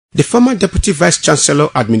The former Deputy Vice-Chancellor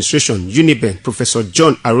Administration, UNIBEN, Professor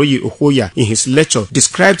John Aroye Okhuoya, in his lecture,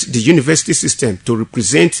 described the university system to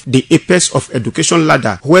represent the apex of education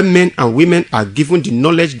ladder, where men and women are given the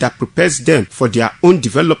knowledge that prepares them for their own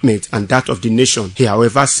development and that of the nation. He,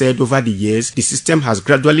 however, said over the years, the system has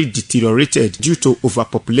gradually deteriorated due to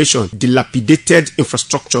overpopulation, dilapidated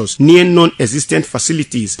infrastructures, near non-existent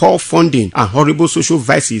facilities, poor funding, and horrible social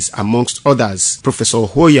vices, amongst others. Professor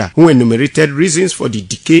Okhuoya, who enumerated reasons for the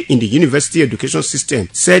decay in the university education system,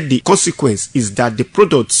 said the consequence is that the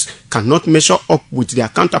products cannot measure up with their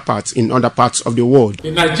counterparts in other parts of the world. The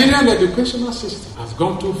Nigerian educational system has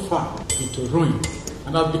gone too far into ruin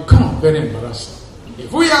and has become very embarrassing.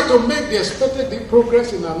 If we are to make the expected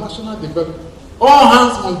progress in our national development, all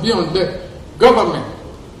hands must be on deck. Government,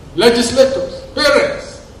 legislators,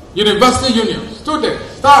 parents, university unions,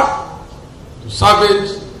 students, staff, to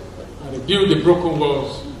salvage and rebuild the broken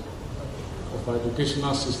walls of our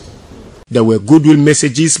educational system. There were goodwill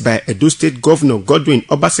messages by Edo State Governor Godwin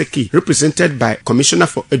Obaseki, represented by Commissioner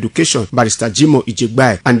for Education, Barrister Jimo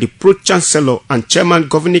Ijegbai, and the Pro-Chancellor and Chairman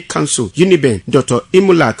Governing Council, UNIBEN, Dr.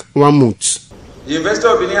 Imulak Wamut. The University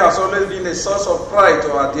of Benin has always been a source of pride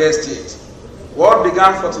to our dear state. What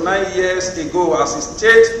began 49 years ago as a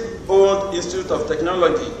state-owned institute of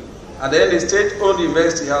technology, and then a state-owned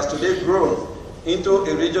university, has today grown into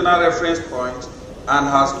a regional reference point and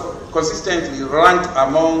has consistently ranked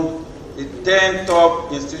among the 10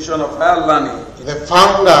 top institutions of higher learning. The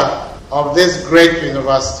founder of this great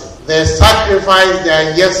university, they sacrificed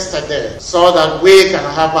their yesterday so that we can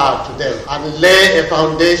have our today and lay a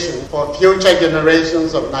foundation for future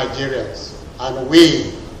generations of Nigerians, and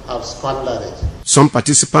we have squandered it. Some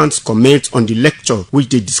participants comment on the lecture, which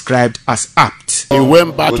they described as apt. He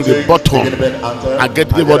went back to the bottom and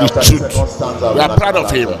get everybody truth. We are proud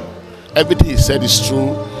of him. Everything he said is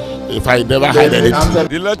true. If I never had anything.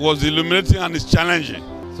 The lecture was illuminating and it's challenging.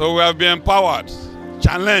 So we have been empowered,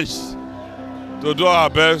 challenged to do our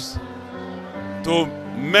best to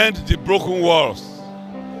mend the broken walls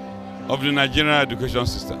of the Nigerian education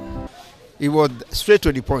system. He was straight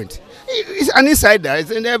to the point. He's an insider,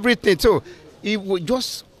 it's in everything. So he was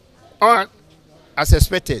just, as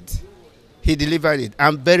expected, he delivered it.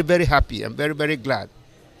 I'm very, very happy. I'm very, very glad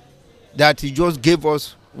that he just gave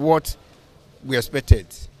us what we expected.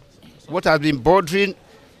 What has been bothering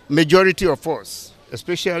majority of us,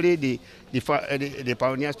 especially the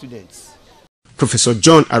pioneer students. Professor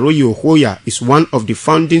John Aroye Okhuoya is one of the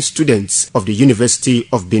founding students of the University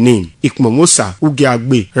of Benin. Ikponmwosa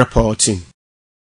Ugiagbe reporting.